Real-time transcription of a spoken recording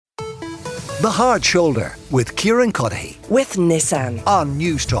The Hard Shoulder with Kieran Cuddihy with Nissan on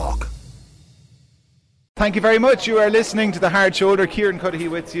News Talk. Thank you very much. You are listening to The Hard Shoulder. Kieran Cuddihy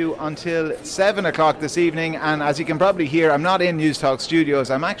with you until 7 o'clock this evening. And as you can probably hear, I'm not in News Talk studios.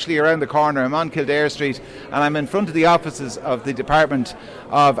 I'm actually around the corner. I'm on Kildare Street and I'm in front of the offices of the Department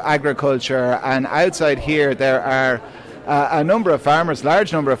of Agriculture. And outside here there are a number of farmers,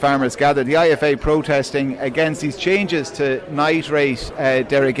 large number of farmers gathered, the IFA protesting against these changes to nitrate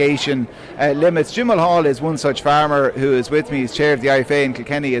derogation limits. Jim Mulhall is one such farmer who is with me. He's chair of the IFA in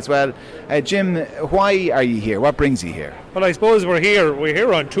Kilkenny as well. Jim, why are you here? What brings you here? Well, I suppose we're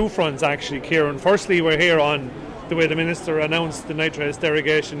here on two fronts actually, Kieran. Firstly, we're here on the way the Minister announced the nitrates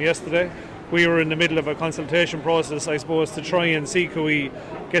derogation yesterday. We were in the middle of a consultation process, I suppose, to try and see could we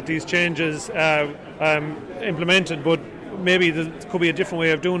get these changes implemented, but maybe there could be a different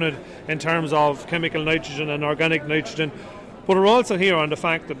way of doing it in terms of chemical nitrogen and organic nitrogen. But we're also here on the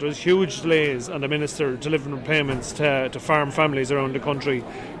fact that there's huge delays on the Minister delivering payments to farm families around the country.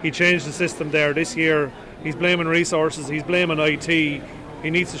 He changed the system there this year. He's blaming resources, he's blaming IT. He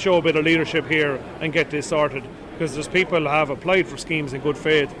needs to show a bit of leadership here and get this sorted, because there's people who have applied for schemes in good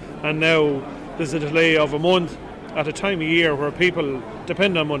faith, and now there's a delay of a month at a time of year where people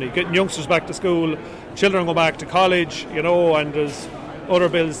depend on money, getting youngsters back to school, children go back to college, and there's other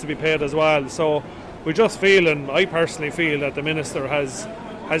bills to be paid as well. So we just feel, and I personally feel, that the Minister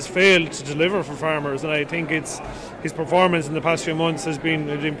has failed to deliver for farmers, and I think his performance in the past few months has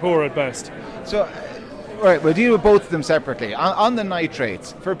been poor at best. So, right, we'll deal with both of them separately. On the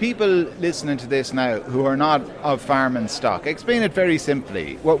nitrates, for people listening to this now who are not of farm and stock, explain it very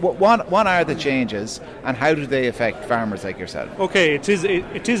simply. What are the changes and how do they affect farmers like yourself? Okay,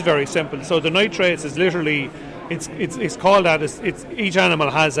 it is very simple. So the nitrates is literally, it's called that, each animal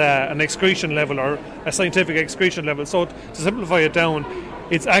has an excretion level, or a scientific excretion level. So to simplify it down,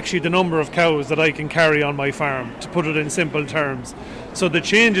 it's actually the number of cows that I can carry on my farm, to put it in simple terms. So the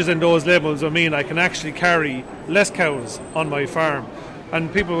changes in those levels will mean I can actually carry less cows on my farm.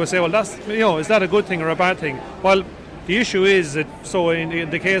 And people will say, well, that's, is that a good thing or a bad thing? Well, the issue is that, so in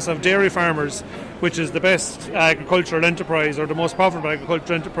the case of dairy farmers, which is the best agricultural enterprise or the most profitable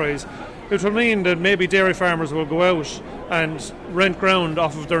agricultural enterprise, it will mean that maybe dairy farmers will go out and rent ground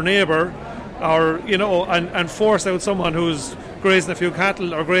off of their neighbour, or and force out someone who's grazing a few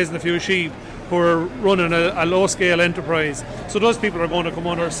cattle or grazing a few sheep, who are running a low-scale enterprise. So those people are going to come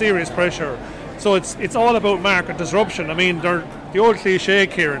under serious pressure. So it's all about market disruption. I mean, they're the old cliche,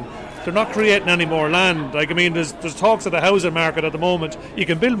 Kieran. They're not creating any more land. There's talks of the housing market at the moment. You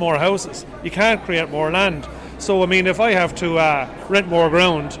can build more houses. You can't create more land. So, if I have to rent more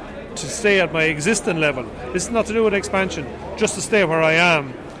ground to stay at my existing level, this is not to do with expansion, just to stay where I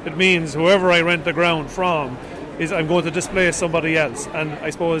am. It means whoever I rent the ground from I'm going to displace somebody else, and I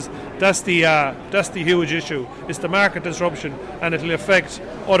suppose that's the huge issue. It's the market disruption, and it'll affect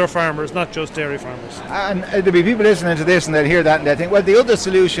other farmers, not just dairy farmers. And there'll be people listening to this and they'll hear that and they'll think, well, the other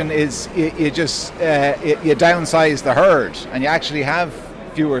solution is you downsize the herd and you actually have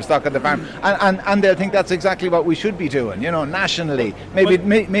fewer stock at the farm, and they'll think that's exactly what we should be doing, nationally.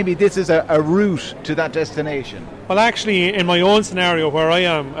 Maybe this is a route to that destination. Well, actually, in my own scenario where I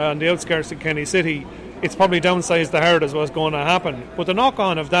am on the outskirts of Kenny City, it's probably downsized the herd is what's going to happen. But the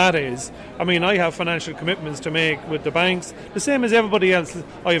knock-on of that is, I have financial commitments to make with the banks, the same as everybody else.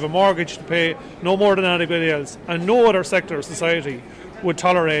 I have a mortgage to pay, no more than anybody else, and no other sector of society would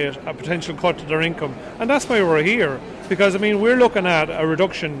tolerate a potential cut to their income. And that's why we're here, because we're looking at a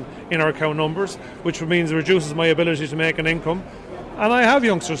reduction in our cow numbers, which means it reduces my ability to make an income. And I have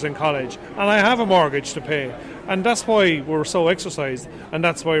youngsters in college, and I have a mortgage to pay, and that's why we're so exercised, and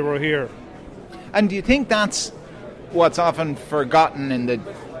that's why we're here. And do you think that's what's often forgotten in the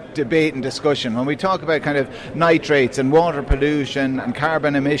debate and discussion when we talk about kind of nitrates and water pollution and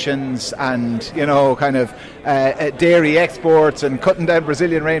carbon emissions and dairy exports and cutting down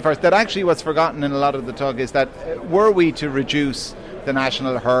Brazilian rainforest, that actually what's forgotten in a lot of the talk is that were we to reduce the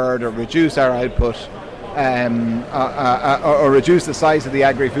national herd or reduce our output or reduce the size of the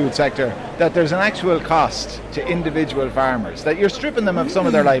agri-food sector, that there's an actual cost to individual farmers, that you're stripping them of some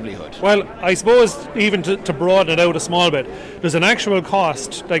of their livelihood. Well, I suppose even to broaden it out a small bit, there's an actual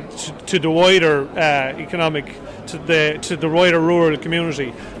cost to the wider economic, to the wider rural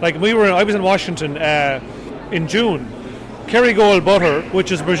community. I was in Washington in June. Kerrygold butter,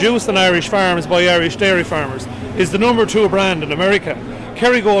 which is produced on Irish farms by Irish dairy farmers, is the number 2 brand in America.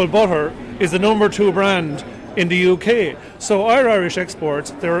 Kerrygold butter is the number 2 brand in the UK. So our Irish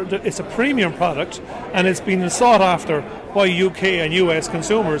exports, it's a premium product, and it's been sought after by UK and US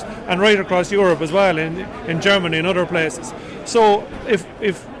consumers, and right across Europe as well, in Germany and other places. So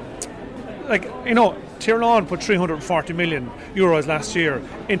if Tyrone put 340 million euros last year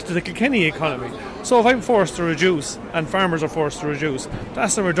into the Kilkenny economy. So if I'm forced to reduce and farmers are forced to reduce,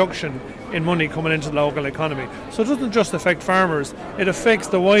 that's a reduction in money coming into the local economy. So it doesn't just affect farmers, it affects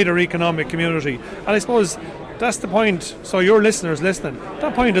the wider economic community. And I suppose that's the point. So your listeners listening,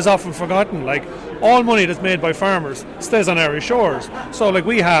 that point is often forgotten. Like, all money that's made by farmers stays on Irish shores. So like,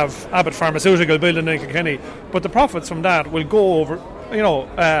 we have Abbott Pharmaceutical building in Kilkenny, but the profits from that will go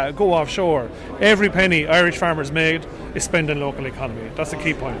offshore. Every penny Irish farmers made is spent in local economy. That's the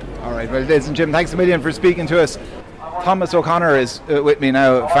key point. All right, well, ladies and Jim, thanks a million for speaking to us. Thomas O'Connor is with me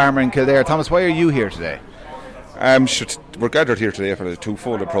now, farmer in Kildare. Thomas, why are you here today? We're gathered here today for a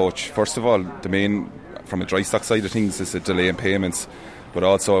twofold approach. First of all, the main, from a dry stock side of things, is a delay in payments, but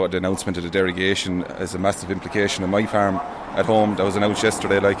also the announcement of the derogation has a massive implication on my farm at home. That was announced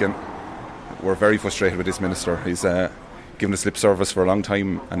yesterday, and we're very frustrated with this minister. He's given us lip service for a long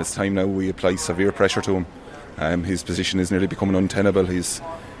time, and it's time now we apply severe pressure to him. His position is nearly becoming untenable. He's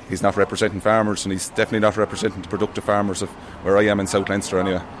not representing farmers, and he's definitely not representing the productive farmers of where I am in South Leinster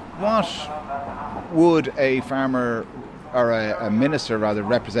anyway. What would a farmer, or a minister rather,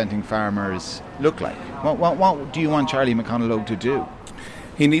 representing farmers look like? What do you want Charlie McConalogue to do?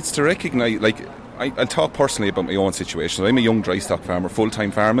 He needs to recognise, I'll talk personally about my own situation. I'm a young dry stock farmer,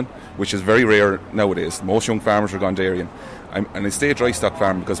 full-time farming, which is very rare nowadays. Most young farmers are gone dairying. And I stay a dry stock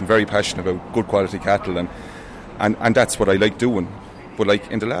farmer because I'm very passionate about good quality cattle, and that's what I like doing. But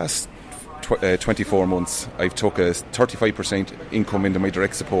in the last 24 months, I've took a 35% income into my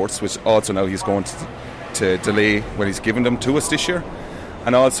direct supports, which also now he's going to delay when he's given them to us this year.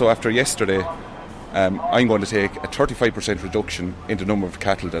 And also after yesterday, I'm going to take a 35% reduction in the number of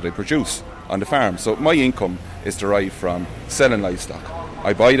cattle that I produce on the farm. So my income is derived from selling livestock.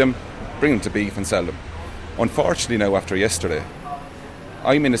 I buy them, bring them to beef and sell them. Unfortunately now, after yesterday,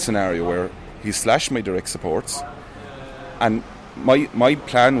 I'm in a scenario where he slashed my direct supports, and my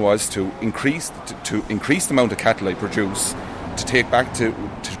plan was to increase the amount of cattle I produce to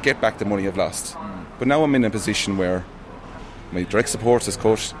get back the money I've lost. But now I'm in a position where my direct supports is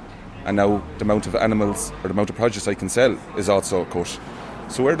cut, and now the amount of animals or the amount of produce I can sell is also cut.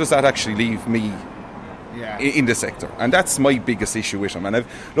 So where does that actually leave me in the sector? And that's my biggest issue with him. And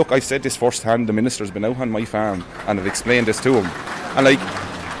I've said this firsthand. The minister's been out on my farm, and I've explained this to him. And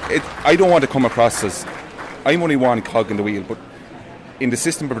I don't want to come across as I'm only one cog in the wheel, but in the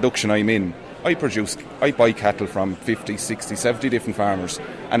system of production I'm in, I buy cattle from 50, 60, 70 different farmers.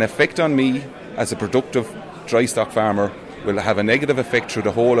 An effect on me as a productive dry stock farmer will have a negative effect through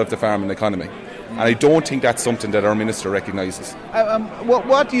the whole of the farming economy. And I don't think that's something that our minister recognises.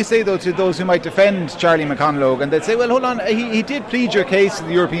 What do you say, though, to those who might defend Charlie McConalogue, and they'd say, well, hold on, he did plead your case to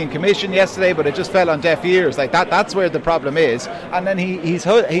the European Commission yesterday, but it just fell on deaf ears. That's where the problem is. And then he's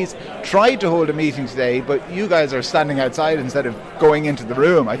tried to hold a meeting today, but you guys are standing outside instead of going into the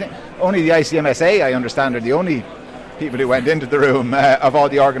room. I think only the ICMSA, I understand, are the only people who went into the room of all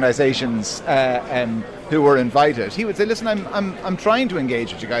the organisations who were invited. He would say, listen, I'm trying to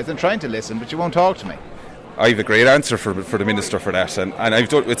engage with you guys, I'm trying to listen, but you won't talk to me. I have a great answer for the minister for that, and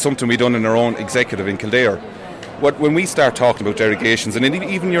it's something we've done in our own executive in Kildare. When we start talking about derogations, and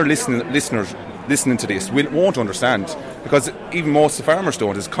even your listeners listening to this won't understand, because even most of the farmers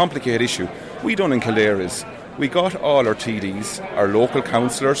don't. It's a complicated issue. We done in Kildare is we got all our TDs, our local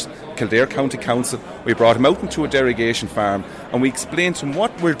councillors, Kildare County Council, we brought them out into a derogation farm, and we explained to them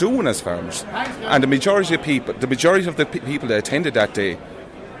what we're doing as farmers. And the majority of the people that attended that day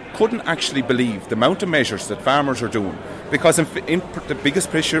couldn't actually believe the amount of measures that farmers are doing, because the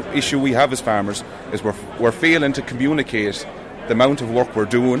biggest issue we have as farmers is we're failing to communicate the amount of work we're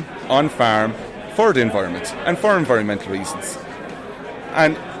doing on farm for the environment and for environmental reasons.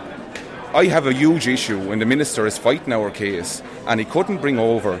 And I have a huge issue when the minister is fighting our case and he couldn't bring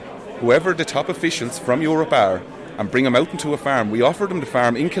over whoever the top officials from Europe are and bring them out into a farm. We offered them the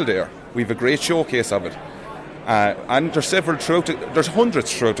farm in Kildare. We have a great showcase of it. And there's there's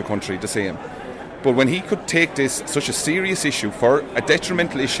hundreds throughout the country the same. But when he could take such a serious issue for a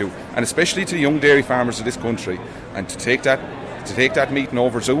detrimental issue, and especially to the young dairy farmers of this country, and to take that meeting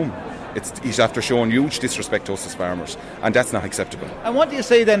over Zoom, he's after showing huge disrespect to us as farmers, and that's not acceptable. And what do you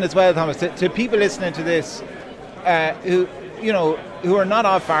say then as well, Thomas, to people listening to this who are not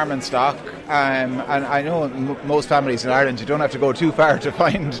of farming stock? And I know most families in Ireland, you don't have to go too far to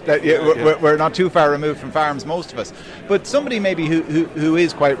find that we're not too far removed from farms, most of us. But somebody maybe who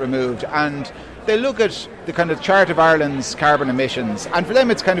is quite removed, and they look at the kind of chart of Ireland's carbon emissions, and for them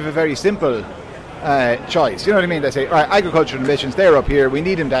it's kind of a very simple choice. You know what I mean? They say, right, agricultural emissions, they're up here, we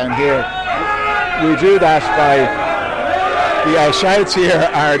need them down here. We do that by the shouts here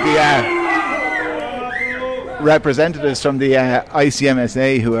are representatives from the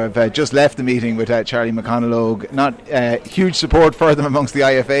ICMSA who have just left the meeting with Charlie McConalogue. Not huge support for them amongst the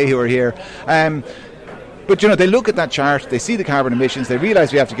IFA who are here. But, they look at that chart, they see the carbon emissions, they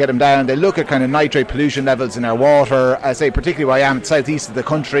realise we have to get them down, they look at kind of nitrate pollution levels in our water, I say particularly where I am, southeast of the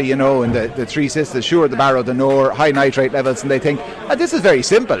country, in the Three Sisters, Sure, the Barrow, the Nore, high nitrate levels, and they think, this is very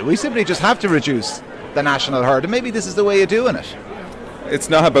simple, we simply just have to reduce the national herd, and maybe this is the way of doing it. It's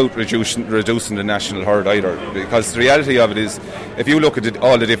not about reducing the national herd either, because the reality of it is, if you look at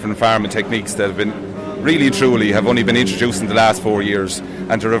all the different farming techniques that have been really and truly have only been introduced in the last 4 years,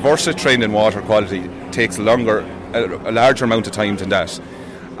 and to reverse a trend in water quality takes a larger amount of time than that.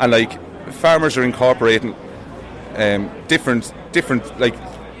 And farmers are incorporating different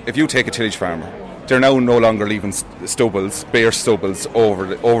if you take a tillage farmer, they're now no longer leaving bare stubbles over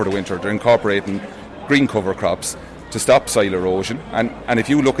the winter. They're incorporating green cover crops to stop soil erosion. And if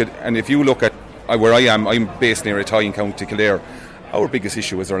you look at where I am, I'm based near Italian County Kildare. Our biggest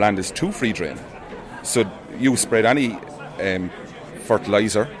issue is our land is too free drain. So you spread any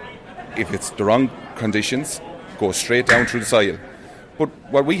fertiliser, if it's the wrong conditions, goes straight down through the soil. But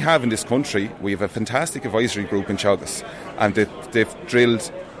what we have in this country, we have a fantastic advisory group in Teagasc, and they've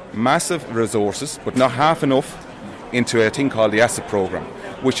drilled massive resources, but not half enough, into a thing called the ASSET programme,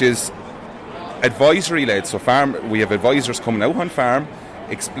 which is advisory led. So we have advisors coming out on farm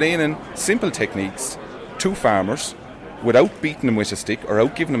explaining simple techniques to farmers without beating them with a stick or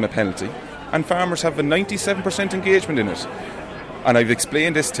out giving them a penalty, and farmers have a 97% engagement in it. And I've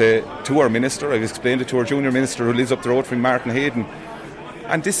explained this to our minister, I've explained it to our junior minister who lives up the road from Martin Hayden,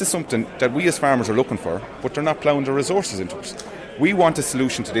 and this is something that we as farmers are looking for, but they're not ploughing their resources into it. We want a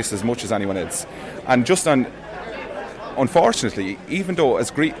solution to this as much as anyone else. And unfortunately, even though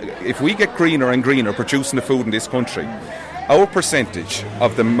if we get greener and greener producing the food in this country, our percentage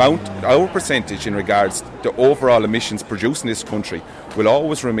in regards to overall emissions produced in this country will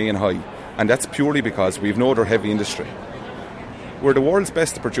always remain high, and that's purely because we've no other heavy industry. We're the world's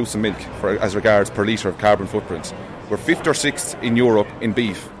best at producing milk as regards per litre of carbon footprint. We're 5th or 6th in Europe in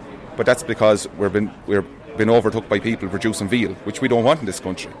beef, but that's because we're been overtook by people producing veal, which we don't want in this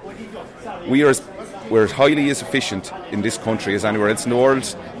country. We're as highly as efficient in this country as anywhere else in the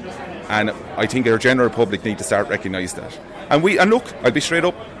world, and I think our general public need to start recognise that. And look, I'll be straight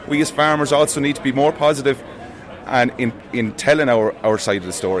up, we as farmers also need to be more positive and in telling our side of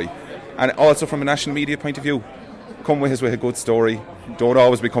the story, and also from a national media point of view. Come with us with a good story. Don't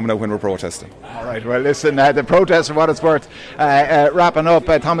always be coming out when we're protesting. All right, well listen, the protest for what it's worth. Wrapping up,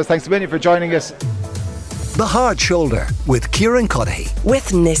 Thomas, thanks a million for joining us. The Hard Shoulder with Kieran Cuddihy. With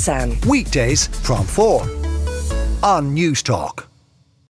Nissan. Weekdays from 4 on News Talk.